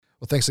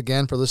Well, thanks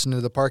again for listening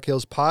to the Park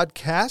Hills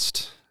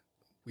Podcast.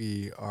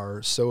 We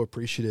are so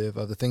appreciative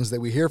of the things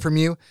that we hear from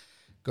you.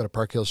 Go to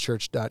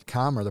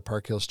parkhillschurch.com or the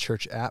Park Hills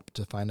Church app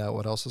to find out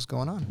what else is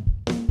going on.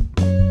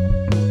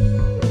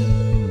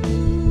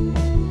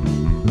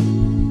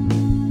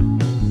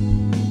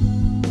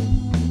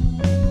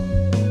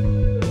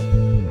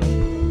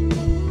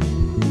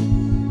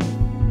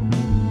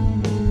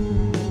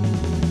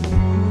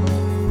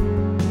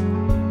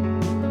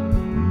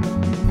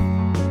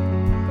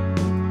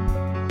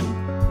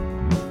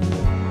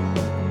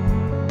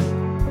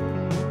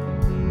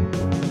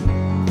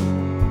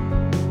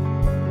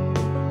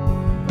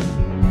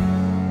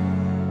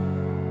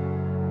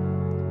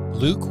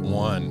 Luke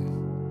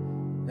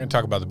 1. We're going to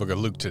talk about the book of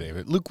Luke today,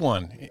 but Luke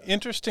 1,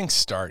 interesting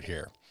start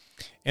here.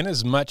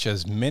 Inasmuch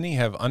as many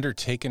have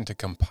undertaken to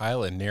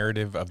compile a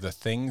narrative of the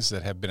things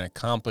that have been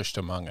accomplished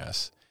among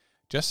us,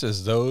 just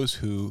as those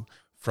who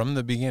from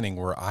the beginning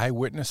were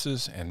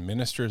eyewitnesses and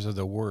ministers of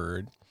the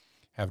word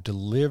have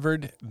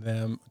delivered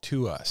them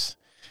to us.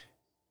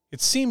 It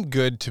seemed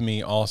good to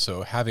me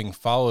also, having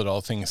followed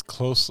all things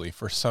closely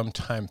for some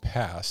time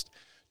past,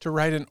 to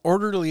write an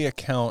orderly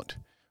account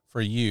for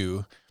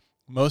you,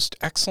 most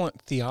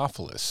excellent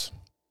Theophilus,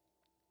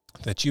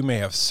 that you may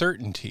have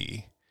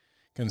certainty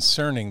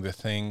concerning the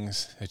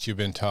things that you've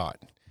been taught.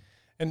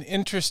 An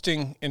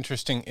interesting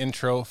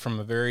intro from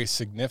a very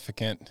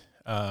significant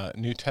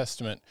New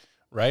Testament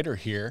writer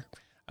here,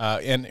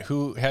 and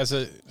who has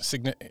a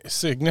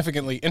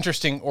significantly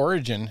interesting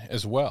origin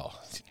as well.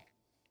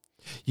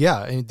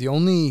 Yeah, and the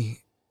only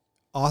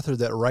author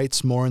that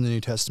writes more in the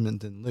New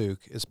Testament than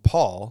Luke is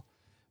Paul,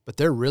 but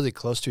they're really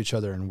close to each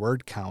other in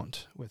word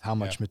count with how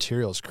much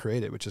material is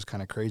created, which is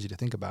kind of crazy to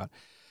think about.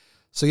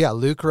 So yeah,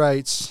 Luke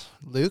writes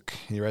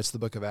the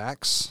book of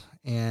Acts,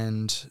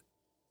 and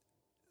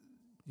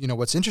you know,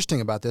 what's interesting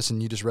about this,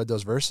 and you just read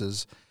those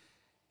verses,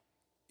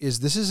 is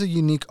this is a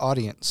unique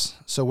audience.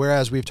 So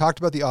whereas we've talked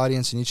about the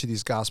audience in each of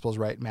these Gospels,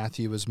 right?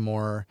 Matthew was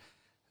more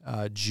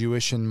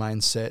Jewish in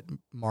mindset.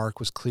 Mark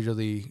was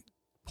clearly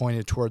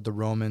pointed toward the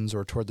Romans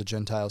or toward the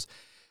Gentiles.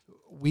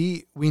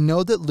 We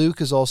know that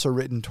Luke is also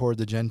written toward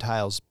the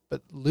Gentiles,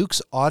 but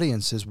Luke's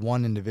audience is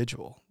one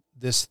individual,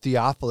 this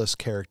Theophilus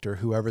character,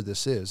 whoever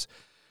this is.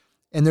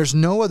 And there's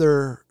no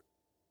other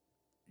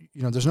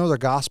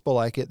gospel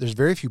like it. There's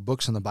very few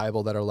books in the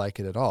Bible that are like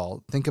it at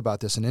all. Think about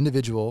this, an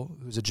individual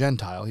who's a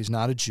Gentile. He's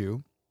not a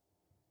Jew.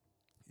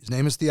 His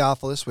name is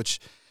Theophilus, which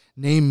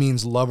name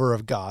means lover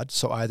of God.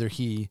 So either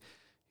he,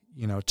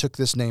 took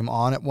this name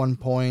on at one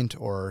point,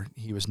 or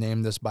he was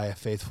named this by a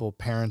faithful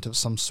parent of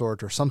some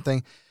sort or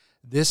something.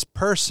 This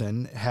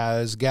person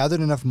has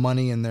gathered enough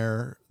money in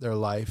their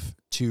life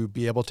to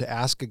be able to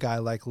ask a guy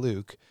like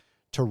Luke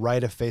to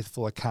write a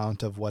faithful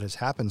account of what has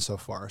happened so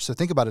far. So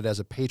think about it as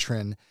a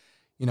patron,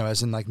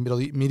 as in like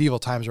medieval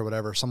times or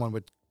whatever, someone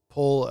would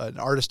pull an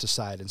artist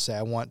aside and say,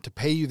 I want to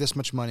pay you this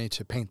much money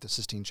to paint the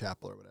Sistine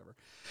Chapel or whatever.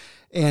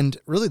 And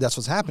really that's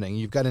what's happening.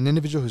 You've got an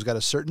individual who's got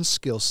a certain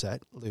skill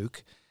set,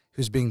 Luke,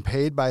 who's being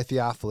paid by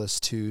Theophilus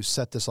to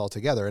set this all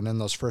together. And in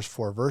those first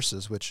 4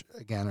 verses, which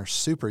again are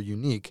super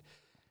unique,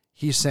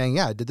 he's saying,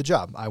 yeah, I did the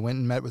job. I went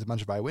and met with a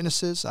bunch of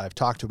eyewitnesses. I've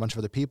talked to a bunch of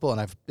other people, and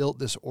I've built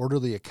this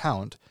orderly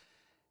account.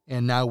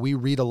 And now we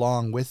read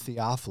along with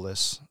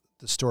Theophilus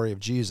the story of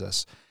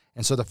Jesus.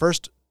 And so the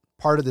first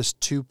part of this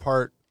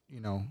 2-part,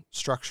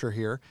 structure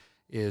here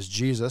is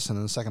Jesus, and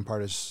then the second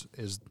part is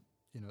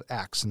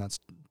Acts, and that's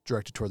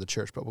directed toward the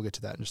church. But we'll get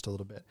to that in just a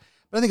little bit.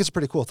 But I think it's a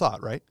pretty cool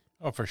thought, right?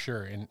 Oh, for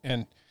sure.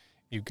 And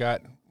you've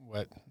got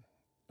what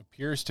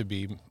appears to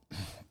be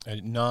a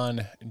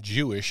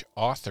non-Jewish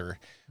author,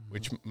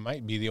 which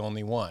might be the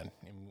only one.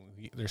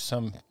 There's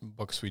some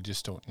books we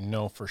just don't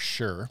know for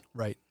sure.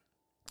 Right.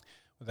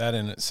 That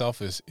in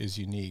itself is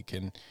unique,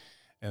 and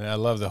I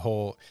love the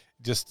whole,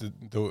 just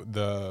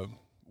the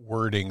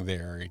wording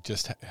there,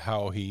 just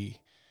how he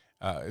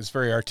is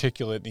very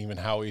articulate, and even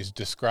how he's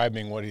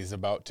describing what he's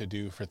about to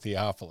do for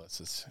Theophilus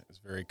is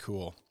very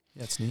cool.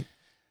 Yeah, it's neat.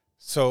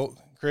 So,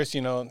 Chris,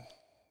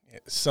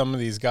 some of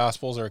these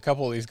Gospels, or a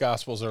couple of these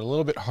Gospels, are a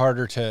little bit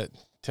harder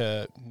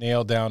to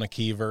nail down a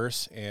key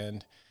verse,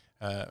 and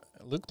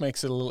Luke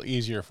makes it a little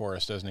easier for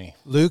us, doesn't he?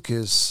 Luke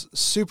is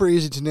super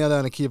easy to nail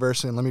down a key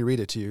verse, and let me read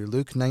it to you.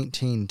 Luke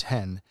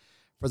 19:10.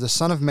 For the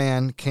Son of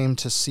Man came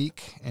to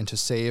seek and to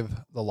save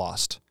the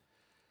lost.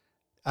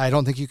 I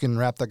don't think you can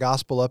wrap the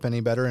gospel up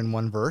any better in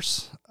one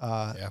verse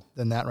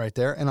than that right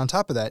there. And on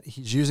top of that,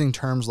 he's using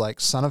terms like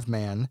Son of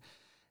Man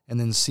and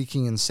then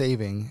seeking and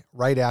saving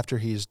right after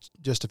he's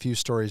just a few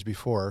stories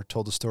before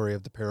told the story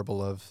of the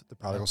parable of the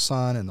prodigal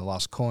son and the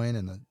lost coin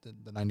and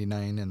the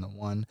 99 and the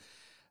 1.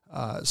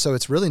 So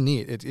it's really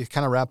neat. It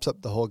kind of wraps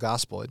up the whole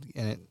gospel.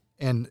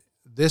 And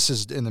this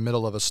is in the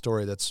middle of a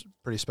story that's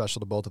pretty special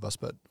to both of us,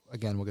 but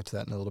again, we'll get to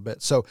that in a little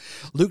bit. So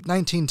Luke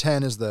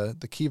 19:10 is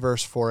the key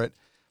verse for it.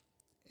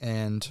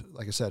 And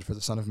like I said, for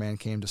the Son of Man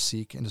came to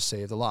seek and to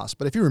save the lost.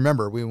 But if you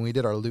remember, when we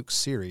did our Luke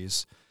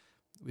series,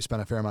 we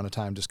spent a fair amount of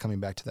time just coming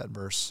back to that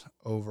verse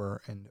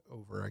over and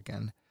over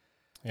again.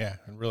 Yeah,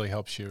 it really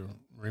helps you,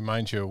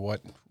 reminds you of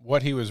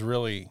what he was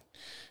really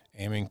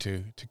aiming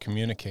to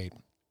communicate.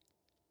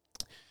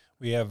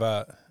 We have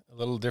a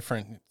little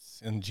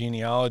difference in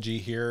genealogy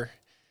here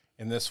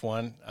in this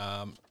one,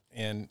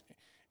 and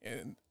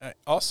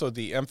also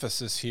the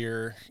emphasis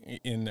here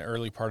in the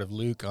early part of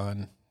Luke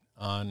on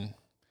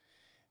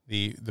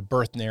the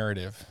birth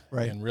narrative,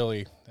 right? And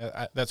really,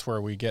 that's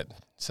where we get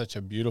such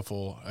a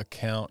beautiful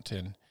account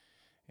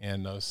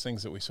and those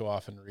things that we so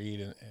often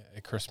read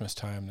at Christmas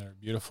time that are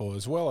beautiful,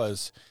 as well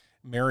as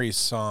Mary's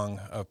song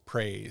of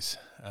praise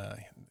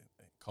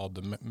called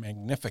the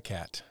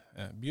Magnificat.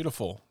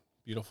 Beautiful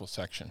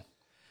section.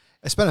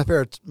 I spent a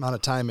fair amount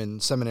of time in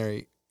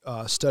seminary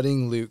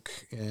studying Luke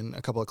in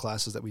a couple of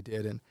classes that we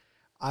did, and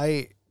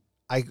I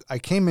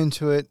came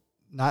into it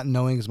not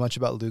knowing as much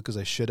about Luke as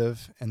I should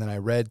have, and then I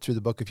read through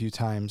the book a few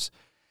times,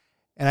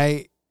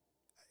 and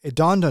it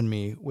dawned on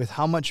me with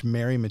how much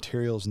Mary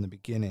material is in the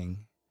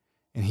beginning,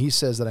 and he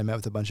says that I met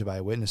with a bunch of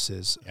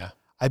eyewitnesses. Yeah,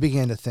 I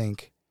began to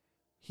think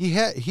he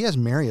has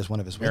Mary as one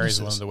of his witnesses.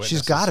 Mary's one of the witnesses.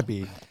 She's got to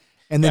be.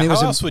 And then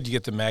how else would you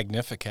get the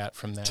Magnificat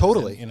from that?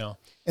 Totally.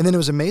 And then it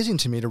was amazing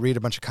to me to read a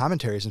bunch of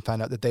commentaries and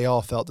find out that they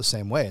all felt the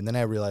same way. And then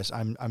I realized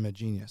I'm a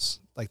genius,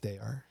 like they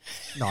are.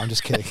 No, I'm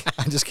just kidding.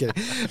 I'm just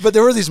kidding. But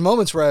there were these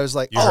moments where I was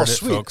like, you heard it,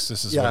 sweet, folks.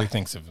 This is what he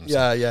thinks of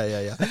himself.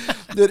 Yeah.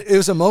 It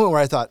was a moment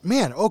where I thought,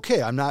 man,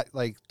 okay, I'm not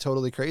like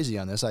totally crazy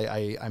on this.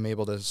 I'm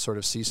able to sort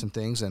of see some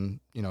things, and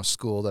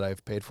school that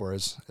I've paid for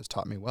has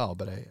taught me well.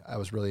 But I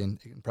was really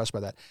impressed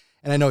by that.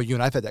 And I know you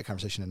and I've had that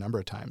conversation a number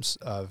of times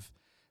of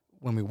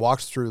when we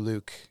walked through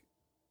Luke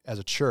as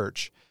a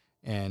church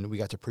and we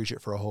got to preach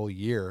it for a whole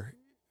year.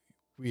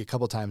 We a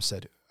couple of times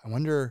said, I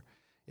wonder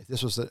if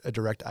this was a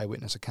direct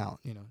eyewitness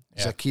account.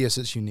 Zacchaeus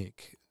is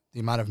unique.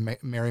 The amount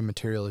of Mary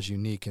material is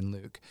unique in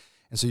Luke.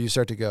 And so you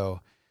start to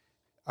go,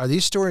 are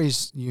these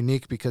stories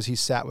unique because he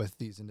sat with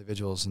these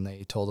individuals and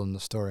they told him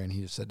the story and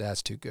he just said,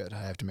 that's too good.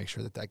 I have to make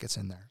sure that gets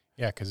in there.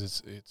 Yeah,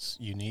 because it's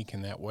unique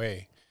in that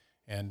way.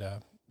 And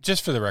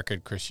just for the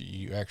record, Chris,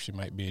 you actually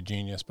might be a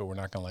genius, but we're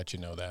not going to let you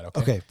know that.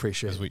 Okay,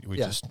 appreciate it. Because we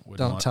just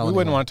wouldn't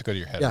want it to go to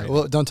your head. Yeah, right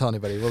well, don't tell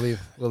anybody. We'll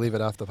leave it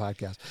off the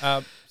podcast.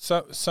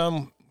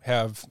 Some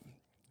have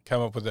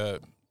come up with a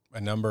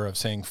number of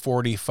saying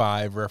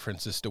 45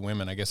 references to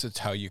women. I guess it's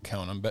how you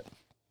count them. But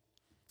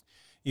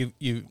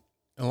you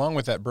along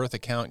with that birth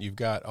account, you've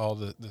got all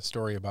the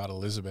story about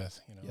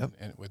Elizabeth,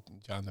 and with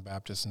John the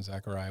Baptist and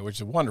Zechariah, which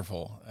is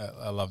wonderful.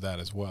 I love that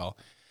as well.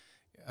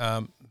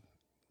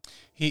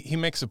 He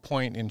makes a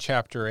point in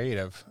chapter 8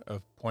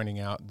 of pointing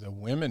out the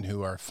women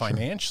who are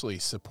financially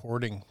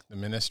supporting the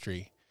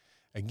ministry.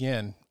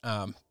 Again,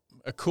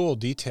 a cool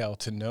detail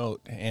to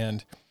note,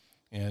 and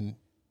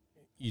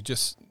you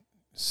just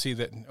see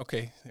that,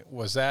 okay,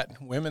 was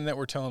that women that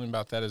were telling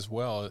about that as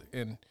well?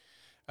 And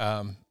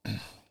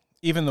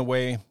even the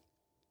way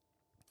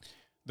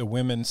the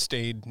women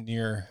stayed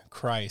near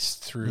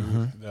Christ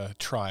through the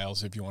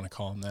trials, if you want to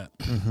call them that,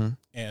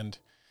 and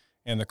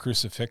the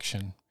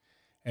crucifixion.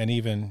 And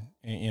even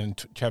in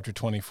chapter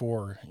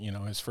 24,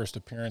 his first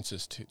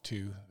appearances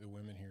to the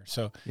women here.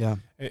 So yeah,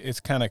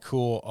 it's kind of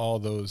cool, all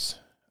those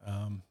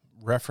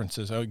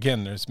references.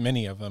 Again, there's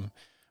many of them,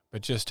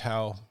 but just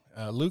how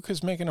Luke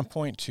is making a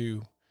point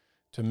to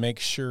make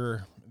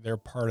sure they're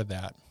part of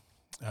that.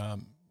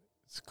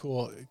 It's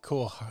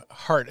cool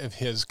heart of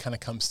his kind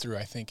of comes through,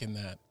 I think, in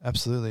that.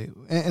 Absolutely.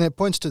 And it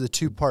points to the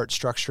two-part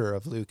structure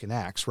of Luke and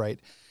Acts, right?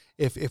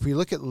 If we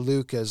look at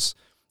Luke as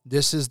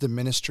this is the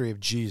ministry of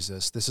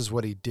Jesus. This is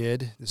what he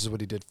did. This is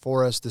what he did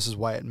for us. This is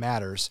why it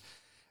matters.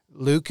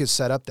 Luke is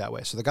set up that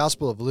way. So the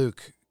Gospel of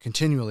Luke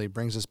continually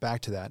brings us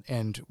back to that.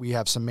 And we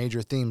have some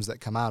major themes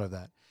that come out of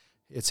that.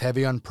 It's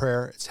heavy on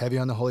prayer. It's heavy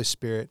on the Holy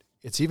Spirit.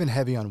 It's even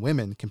heavy on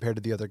women compared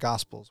to the other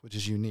Gospels, which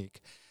is unique.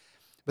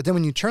 But then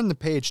when you turn the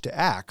page to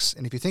Acts,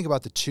 and if you think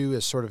about the two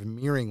as sort of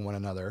mirroring one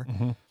another,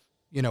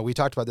 we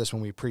talked about this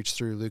when we preached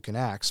through Luke and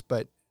Acts,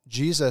 but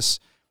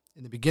Jesus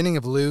in the beginning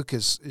of Luke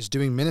is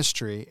doing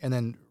ministry, and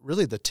then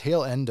really the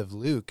tail end of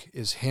Luke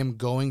is him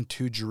going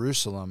to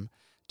Jerusalem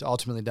to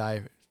ultimately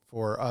die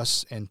for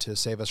us and to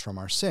save us from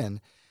our sin.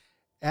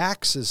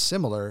 Acts is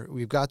similar.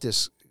 We've got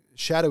this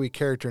shadowy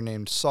character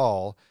named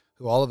Saul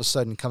who all of a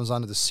sudden comes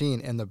onto the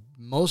scene, and the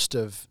most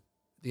of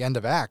the end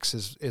of Acts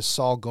is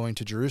Saul going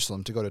to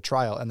Jerusalem to go to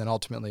trial and then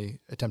ultimately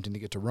attempting to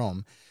get to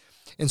Rome.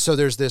 And so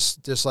there's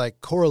this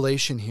like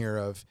correlation here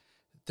of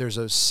there's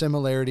a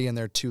similarity in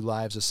their two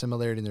lives, a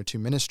similarity in their two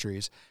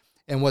ministries.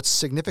 And what's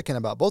significant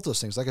about both those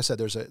things, like I said,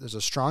 there's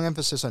a strong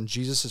emphasis on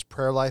Jesus'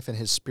 prayer life and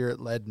his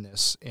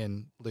spirit-ledness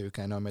in Luke.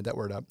 I know I made that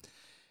word up.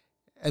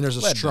 And there's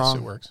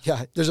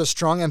there's a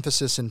strong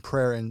emphasis in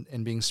prayer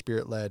and being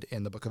spirit-led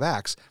in the book of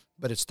Acts,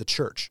 but it's the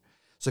church.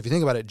 So if you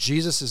think about it,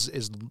 Jesus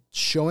is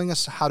showing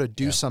us how to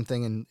do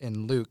something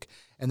in Luke,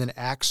 and then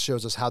Acts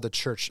shows us how the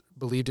church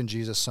believed in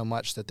Jesus so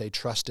much that they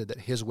trusted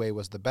that his way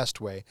was the best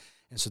way,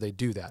 and so they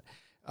do that.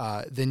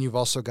 Then you've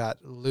also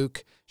got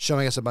Luke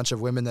showing us a bunch of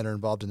women that are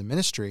involved in the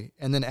ministry.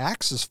 And then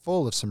Acts is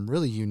full of some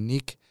really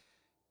unique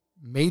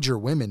major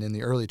women in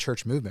the early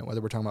church movement,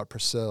 whether we're talking about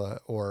Priscilla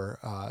or,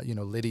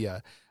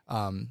 Lydia.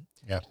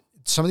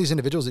 some of these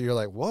individuals that you're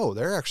like, whoa,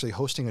 they're actually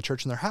hosting a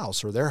church in their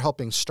house, or they're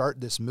helping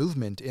start this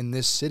movement in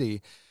this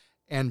city,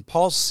 and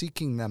Paul's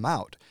seeking them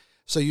out.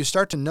 So you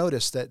start to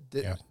notice that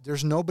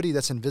there's nobody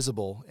that's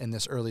invisible in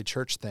this early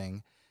church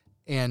thing,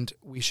 and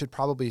we should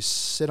probably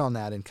sit on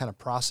that and kind of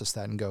process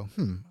that and go,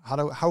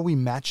 how are we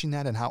matching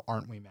that, and how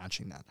aren't we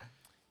matching that?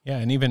 Yeah,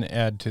 and even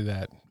add to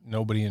that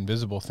nobody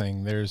invisible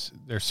thing, there's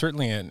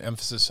certainly an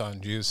emphasis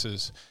on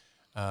Jesus's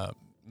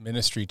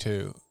ministry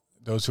to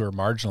those who are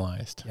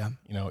marginalized. Yeah.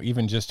 You know,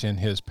 even just in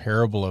his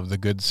parable of the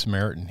Good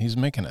Samaritan, he's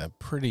making a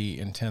pretty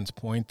intense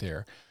point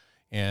there.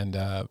 And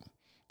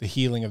the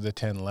healing of the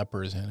 10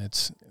 lepers, and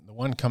it's the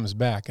one comes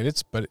back,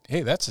 and but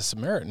hey, that's a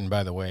Samaritan,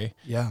 by the way.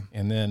 Yeah.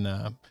 And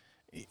then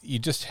you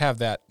just have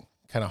that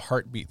kind of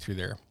heartbeat through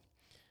there.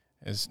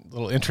 It's a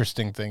little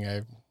interesting thing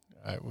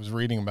I was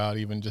reading about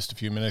even just a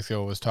few minutes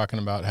ago, was talking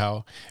about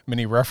how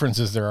many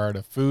references there are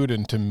to food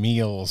and to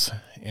meals,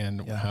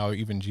 and how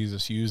even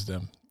Jesus used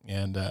them.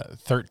 And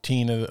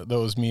 13 of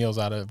those meals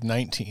out of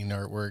 19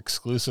 were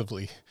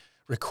exclusively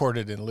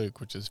recorded in Luke,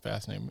 which is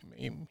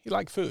fascinating. He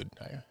liked food.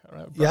 I don't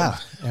have a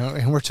problem.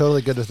 And we're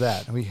totally good with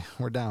that.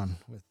 We're down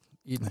with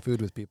eating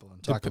food with people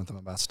and talking with them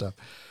about stuff.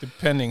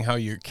 Depending how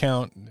you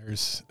count,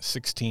 there's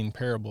 16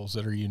 parables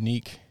that are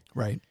unique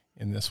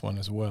in this one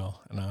as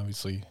well. And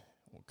obviously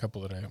a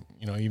couple that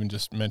even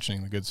just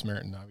mentioning the Good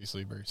Samaritan,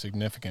 obviously a very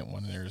significant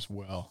one there as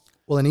well.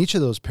 Well, in each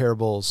of those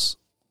parables,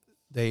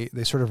 they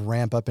sort of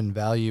ramp up in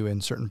value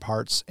in certain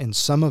parts, and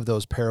some of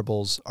those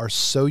parables are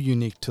so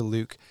unique to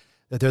Luke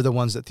that they're the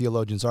ones that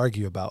theologians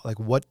argue about. Like,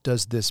 what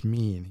does this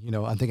mean?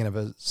 I'm thinking of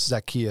a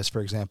Zacchaeus, for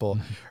example,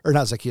 or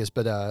not Zacchaeus,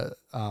 but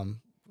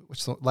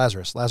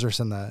Lazarus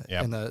and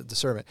the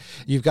servant.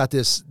 You've got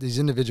these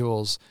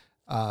individuals.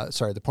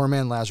 The poor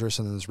man Lazarus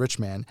and this rich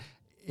man.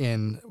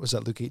 Was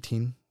that Luke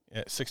 18?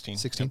 Yeah, 16.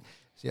 16. Yep.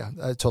 Yeah,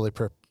 I totally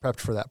prepped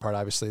for that part.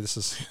 Obviously, this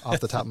is off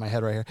the top of my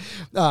head right here.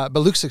 But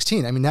Luke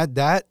 16. I mean,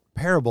 that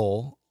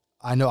parable,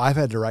 I know I've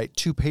had to write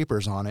 2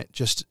 papers on it.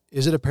 Just,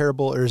 is it a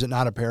parable or is it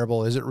not a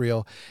parable? Is it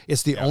real?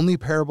 It's the only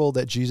parable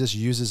that Jesus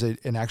uses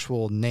an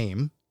actual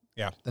name.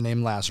 Yeah. The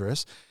name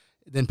Lazarus.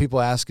 Then people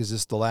ask, is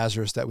this the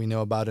Lazarus that we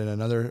know about in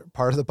another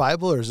part of the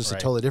Bible, or is this a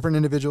totally different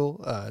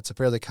individual? It's a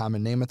fairly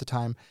common name at the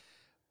time.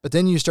 But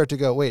then you start to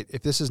go, wait,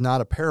 if this is not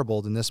a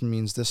parable, then this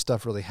means this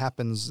stuff really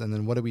happens. And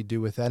then what do we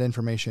do with that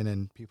information?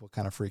 And people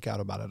kind of freak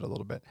out about it a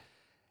little bit.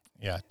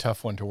 Yeah,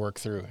 tough one to work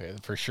through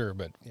for sure.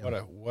 But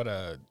what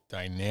a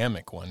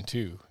dynamic one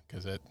too,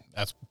 because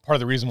that's part of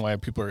the reason why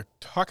people are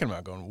talking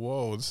about going,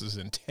 whoa, this is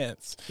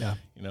intense. Yeah.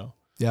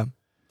 Yeah.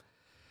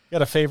 You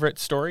got a favorite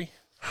story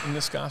in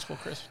this gospel,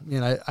 Chris?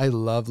 I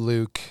love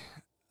Luke,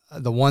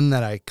 the one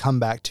that I come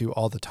back to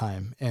all the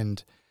time.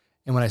 And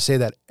when I say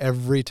that,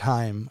 every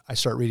time I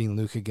start reading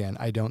Luke again,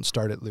 I don't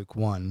start at Luke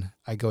 1.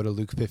 I go to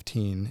Luke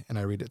 15 and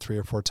I read it 3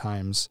 or 4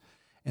 times.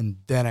 And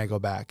then I go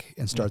back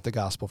and start the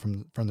gospel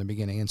from the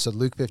beginning. And so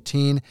Luke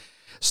 15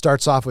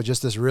 starts off with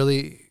just this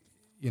really,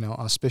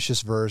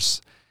 auspicious verse.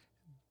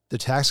 The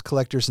tax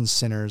collectors and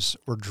sinners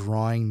were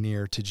drawing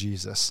near to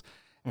Jesus.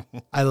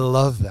 I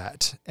love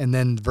that. And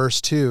then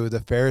verse 2, the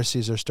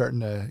Pharisees are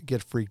starting to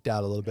get freaked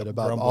out a little bit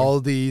about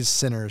all these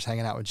sinners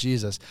hanging out with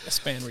Jesus.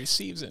 This man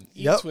receives and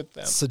eats with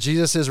them. So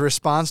Jesus'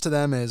 response to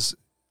them is,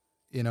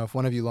 if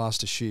one of you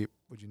lost a sheep,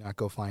 would you not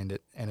go find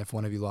it? And if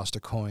one of you lost a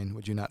coin,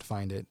 would you not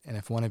find it? And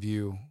if one of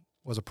you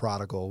was a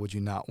prodigal, would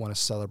you not want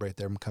to celebrate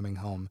them coming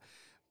home?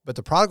 But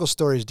the prodigal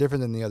story is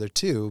different than the other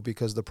two,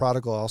 because the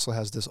prodigal also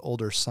has this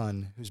older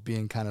son who's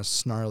being kind of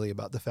snarly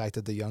about the fact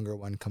that the younger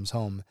one comes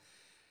home.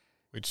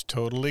 Which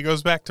totally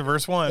goes back to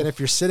verse 1. And if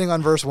you're sitting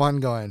on verse 1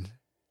 going,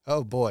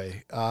 oh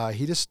boy,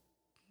 he just,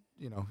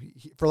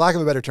 for lack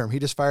of a better term, he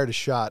just fired a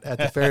shot at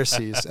the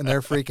Pharisees and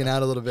they're freaking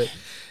out a little bit.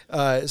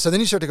 So then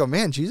you start to go,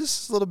 man,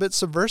 Jesus is a little bit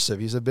subversive.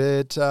 He's a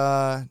bit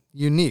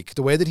unique.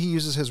 The way that he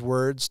uses his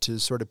words to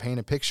sort of paint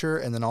a picture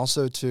and then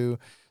also to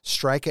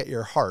strike at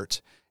your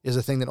heart is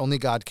a thing that only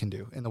God can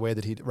do in the way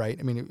that I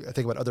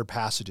think about other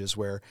passages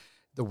where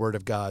the word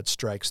of God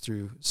strikes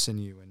through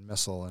sinew and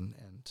muscle and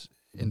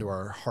into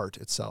our heart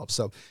itself.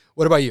 So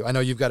what about you? I know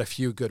you've got a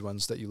few good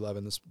ones that you love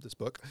in this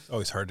book. It's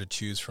always hard to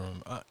choose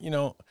from.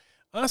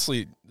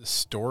 Honestly, the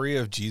story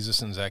of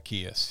Jesus and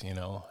Zacchaeus,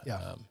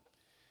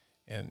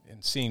 and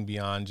seeing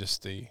beyond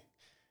just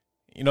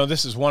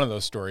this is one of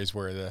those stories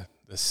where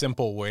the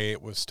simple way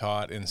it was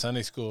taught in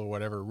Sunday school or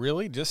whatever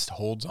really just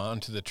holds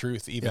on to the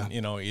truth. Even,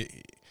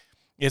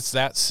 it's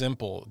that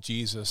simple.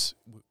 Jesus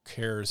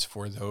cares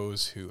for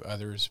those who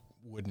others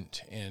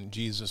wouldn't, and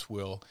Jesus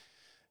will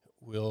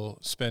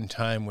spend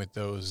time with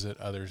those that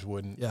others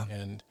wouldn't. Yeah.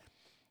 And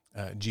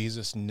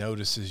Jesus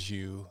notices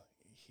you,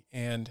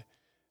 and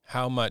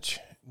how much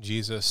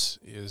Jesus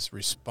is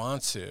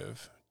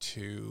responsive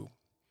to,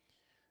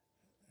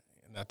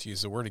 not to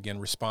use the word again,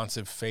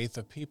 responsive faith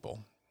of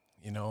people,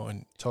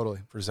 and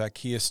totally for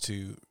Zacchaeus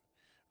to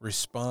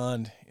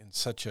respond in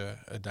such a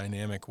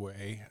dynamic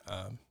way.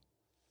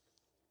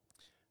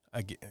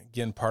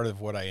 Again, part of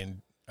what I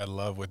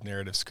love with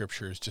narrative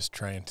scripture is just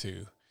trying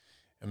to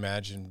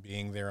imagine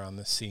being there on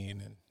the scene,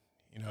 and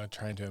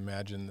trying to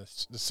imagine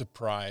the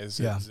surprise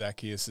Yeah. in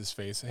Zacchaeus'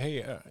 face.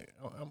 Hey,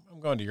 I'm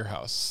going to your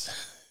house.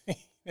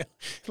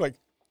 Like,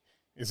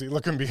 is he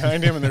looking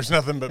behind him and there's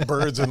nothing but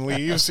birds and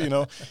leaves?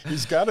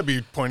 He's got to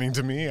be pointing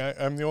to me.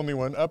 I'm the only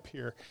one up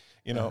here,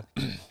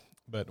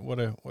 But what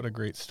a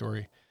great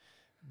story.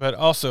 But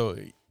also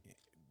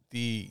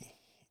the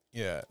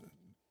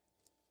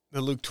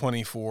Luke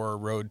 24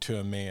 road to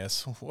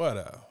Emmaus. What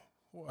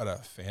a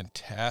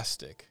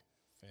fantastic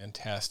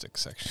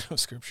section of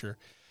scripture.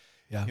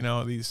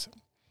 Yeah. These,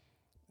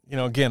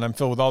 again, I'm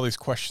filled with all these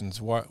questions.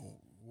 Why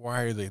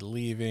are they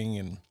leaving,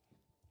 and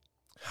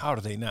how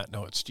do they not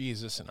know it's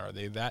Jesus? And are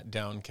they that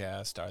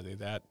downcast? Are they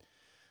that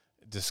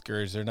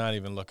discouraged? They're not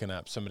even looking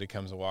up. Somebody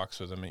comes and walks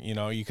with them.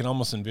 And, you can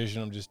almost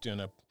envision them just doing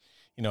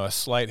a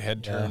slight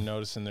head turn,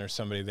 noticing there's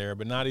somebody there,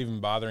 but not even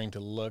bothering to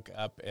look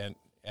up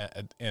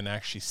and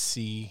actually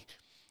see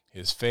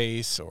his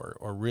face or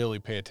really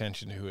pay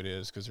attention to who it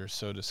is, because they're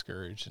so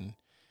discouraged. And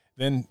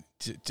then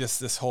just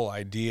this whole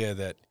idea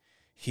that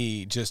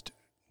he just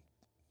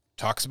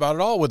talks about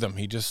it all with them.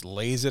 He just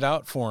lays it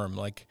out for him.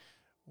 Like,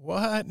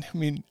 what? I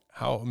mean,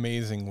 how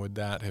amazing would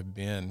that have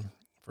been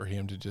for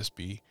him to just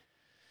be,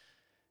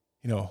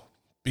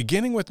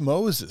 beginning with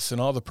Moses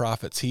and all the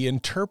prophets, he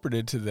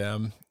interpreted to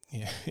them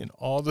in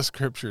all the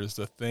scriptures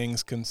the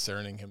things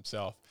concerning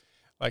himself.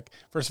 Like,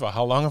 first of all,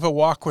 how long of a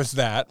walk was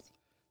that?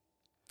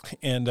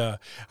 And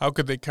how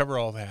could they cover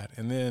all that?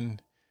 And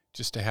then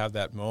just to have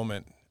that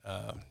moment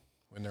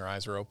when their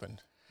eyes are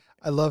opened.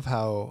 I love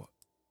how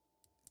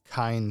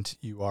kind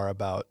you are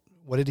about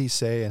what did he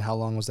say and how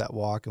long was that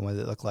walk and what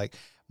did it look like.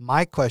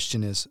 My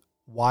question is,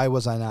 why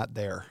was I not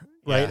there?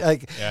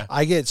 Right?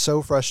 I get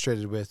so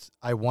frustrated with,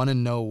 I want to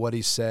know what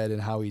he said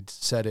and how he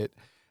said it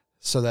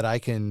so that I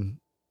can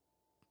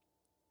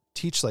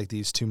teach like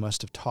these two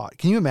must have taught.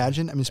 Can you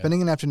imagine? I mean,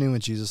 spending an afternoon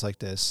with Jesus like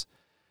this,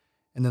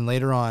 and then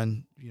later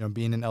on,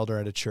 being an elder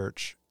at a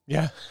church.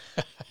 Yeah.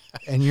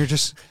 And you're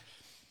just,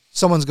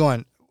 someone's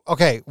going,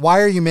 okay,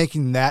 why are you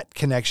making that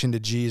connection to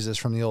Jesus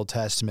from the Old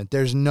Testament?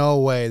 There's no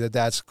way that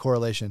that's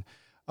correlation.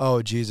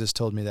 Oh, Jesus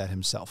told me that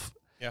himself.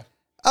 Yeah.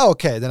 Oh,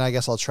 okay, then I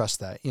guess I'll trust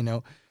that,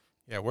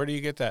 Yeah, where do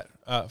you get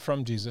that?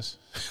 From Jesus.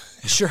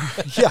 Sure.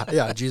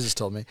 Yeah, Jesus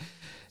told me.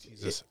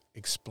 Jesus,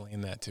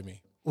 explain that to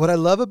me. What I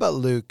love about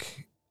Luke,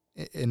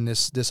 and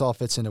this all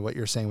fits into what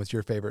you're saying with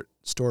your favorite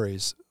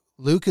stories,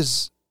 Luke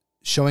is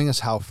showing us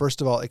how, first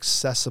of all,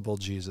 accessible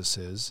Jesus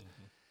is.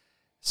 Mm-hmm.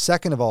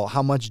 Second of all,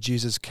 how much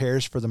Jesus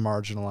cares for the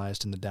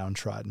marginalized and the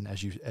downtrodden,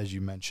 as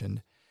you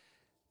mentioned.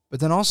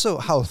 But then also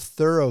how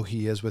thorough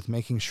he is with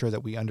making sure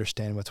that we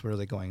understand what's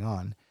really going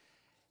on.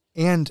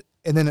 And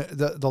then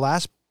the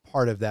last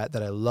part of that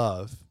I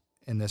love,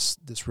 and this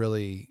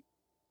really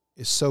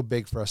is so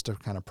big for us to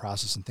kind of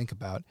process and think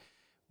about,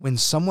 when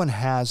someone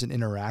has an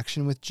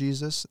interaction with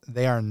Jesus,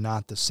 they are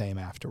not the same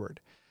afterward.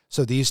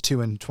 So these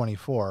two in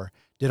 24,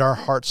 did our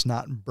hearts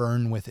not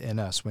burn within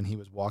us when he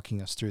was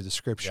walking us through the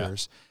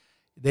scriptures? Yeah.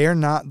 They are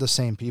not the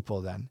same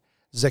people then.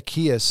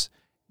 Zacchaeus,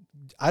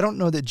 I don't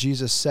know that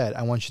Jesus said,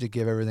 I want you to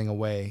give everything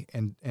away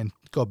and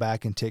go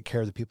back and take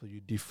care of the people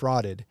you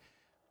defrauded.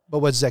 But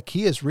what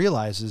Zacchaeus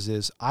realizes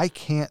is, I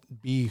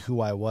can't be who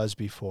I was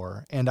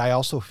before, and I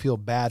also feel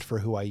bad for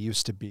who I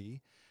used to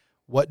be.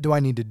 What do I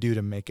need to do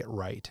to make it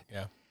right?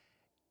 Yeah.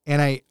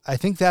 And I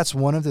think that's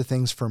one of the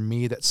things for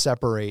me that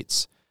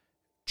separates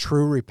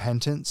true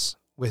repentance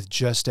with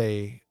just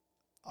a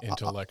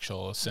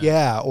intellectual assent.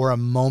 Yeah, or a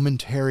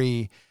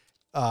momentary,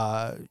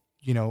 I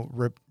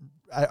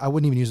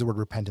wouldn't even use the word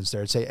repentance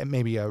there. I'd say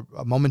maybe a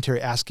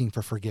momentary asking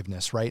for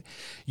forgiveness, right?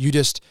 You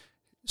just,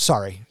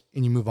 sorry,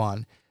 and you move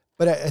on.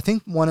 But I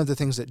think one of the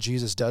things that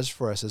Jesus does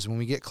for us is when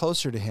we get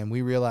closer to him,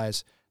 we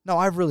realize, no,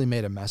 I've really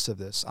made a mess of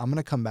this. I'm going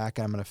to come back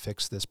and I'm going to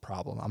fix this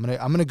problem. I'm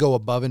going to go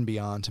above and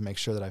beyond to make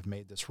sure that I've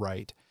made this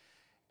right.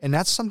 And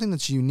that's something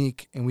that's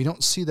unique, and we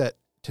don't see that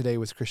today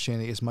with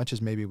Christianity as much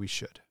as maybe we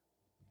should.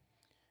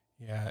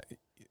 Yeah,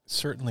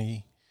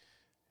 certainly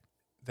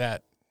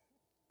that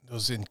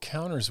those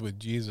encounters with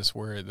Jesus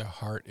where the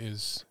heart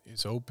is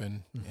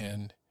open, mm-hmm.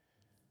 and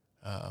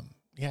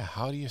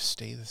how do you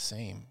stay the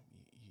same?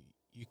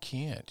 You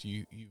can't.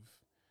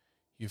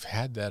 You've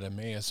had that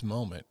Emmaus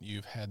moment.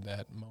 You've had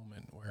that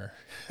moment where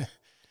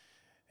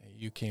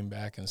you came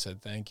back and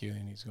said thank you,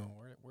 and he's going,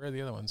 where are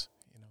the other ones?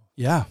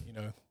 Yeah.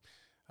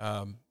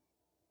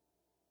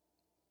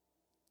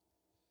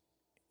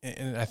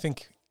 And I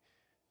think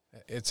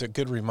it's a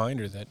good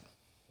reminder that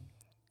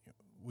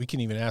we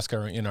can even ask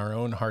in our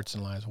own hearts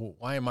and lives, well,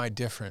 why am I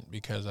different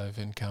because I've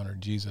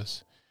encountered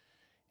Jesus?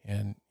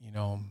 And,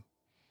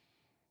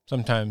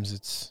 sometimes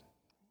it's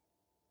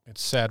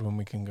sad when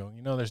we can go,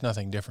 there's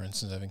nothing different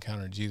since I've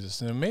encountered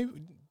Jesus. And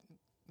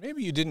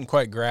maybe you didn't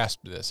quite grasp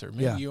this, or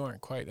maybe you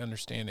aren't quite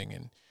understanding.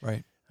 And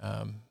right.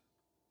 And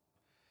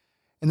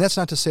that's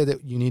not to say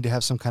that you need to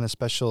have some kind of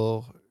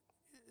special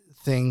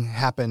thing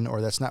happen, or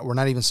we're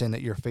not even saying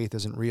that your faith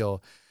isn't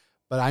real,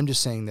 but I'm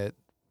just saying that,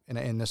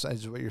 and this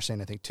is what you're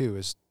saying, I think, too,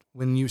 is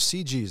when you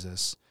see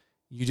Jesus,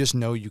 you just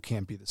know you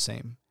can't be the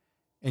same.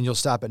 And you'll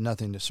stop at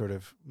nothing to sort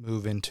of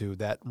move into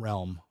that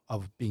realm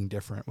of being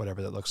different,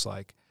 whatever that looks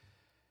like.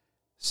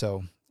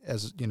 So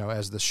as you know,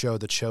 as the show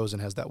The Chosen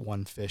has that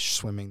one fish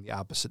swimming the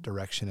opposite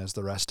direction as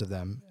the rest of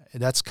them,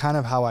 that's kind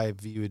of how I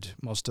viewed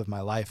most of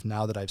my life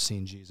now that I've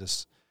seen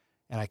Jesus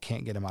and I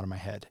can't get him out of my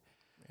head.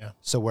 Yeah.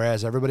 So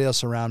whereas everybody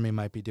else around me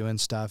might be doing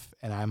stuff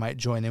and I might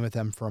join in with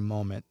them for a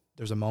moment,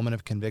 there's a moment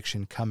of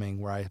conviction coming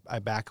where I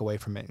back away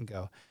from it and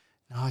go,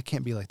 no, I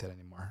can't be like that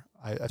anymore.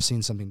 I've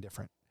seen something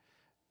different.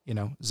 You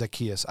know,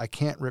 Zacchaeus, I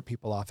can't rip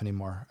people off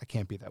anymore. I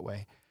can't be that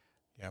way.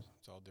 Yeah,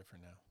 it's all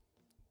different now.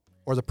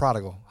 Or the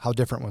prodigal, how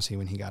different was he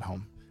when he got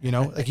home? You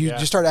know, like you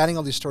just start adding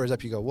all these stories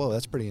up, you go, whoa,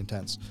 that's pretty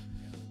intense.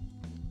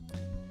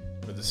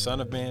 For the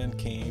Son of Man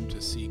came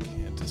to seek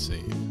and to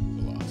save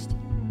the lost.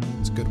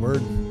 It's a good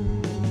word.